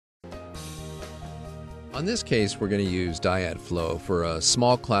On this case, we're going to use Dyad Flow for a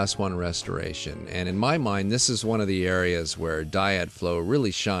small Class 1 restoration. And in my mind, this is one of the areas where Dyad Flow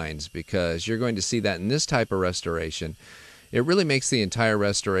really shines, because you're going to see that in this type of restoration, it really makes the entire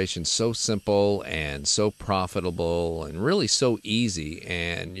restoration so simple and so profitable and really so easy.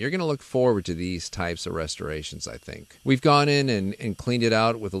 And you're going to look forward to these types of restorations, I think. We've gone in and cleaned it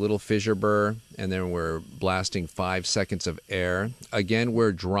out with a little fissure burr, and then we're blasting 5 seconds of air. Again,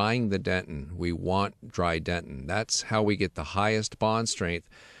 we're drying the dentin. We want dry dentin. That's how we get the highest bond strength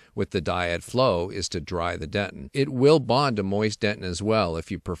with the Dyad Flow, is to dry the dentin. It will bond to moist dentin as well if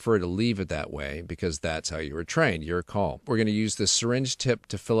you prefer to leave it that way, because that's how you were trained, your call. We're going to use the syringe tip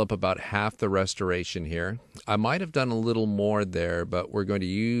to fill up about half the restoration here. I might have done a little more there, but we're going to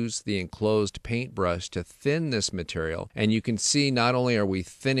use the enclosed paintbrush to thin this material. And you can see not only are we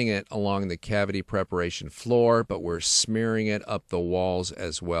thinning it along the cavity preparation floor, but we're smearing it up the walls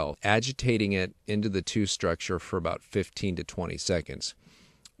as well, agitating it into the tooth structure for about 15 to 20 seconds.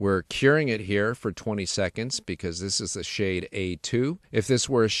 We're curing it here for 20 seconds because this is the shade A2. If this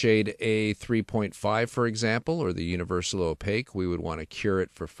were a shade A3.5, for example, or the universal opaque, we would want to cure it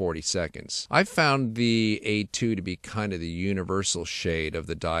for 40 seconds. I've found the A2 to be kind of the universal shade of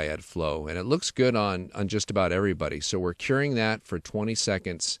the Dyad Flow, and it looks good on just about everybody. So we're curing that for 20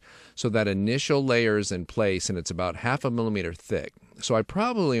 seconds so that initial layer is in place, and it's about 1/2 millimeter thick. So I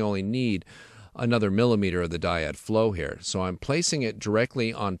probably only need another millimeter of the Dyad Flow here. So I'm placing it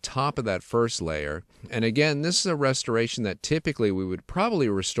directly on top of that first layer. And again, this is a restoration that typically we would probably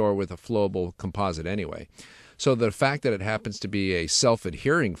restore with a flowable composite anyway. So the fact that it happens to be a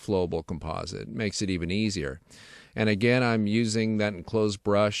self-adhering flowable composite makes it even easier. And again, I'm using that enclosed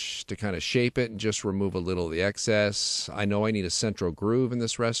brush to kind of shape it and just remove a little of the excess. I know I need a central groove in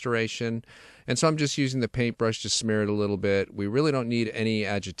this restoration, and so I'm just using the paintbrush to smear it a little bit. We really don't need any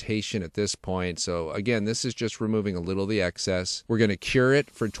agitation at this point. So again, this is just removing a little of the excess. We're going to cure it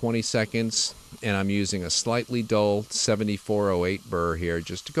for 20 seconds, and I'm using a slightly dull 7408 burr here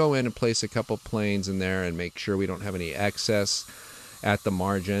just to go in and place a couple planes in there and make sure we don't have any excess at the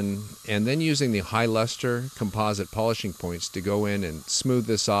margin, and then using the high luster composite polishing points to go in and smooth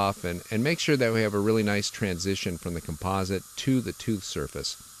this off and make sure that we have a really nice transition from the composite to the tooth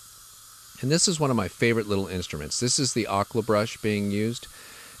surface. And this is one of my favorite little instruments. This is the Aqua brush being used.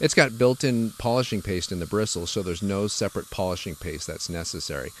 It's got built-in polishing paste in the bristles, so there's no separate polishing paste that's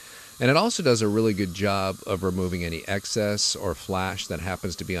necessary. And it also does a really good job of removing any excess or flash that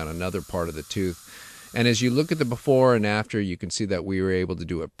happens to be on another part of the tooth. And as you look at the before and after, you can see that we were able to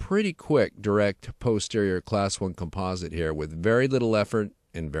do a pretty quick direct posterior Class 1 composite here with very little effort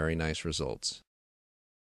and very nice results.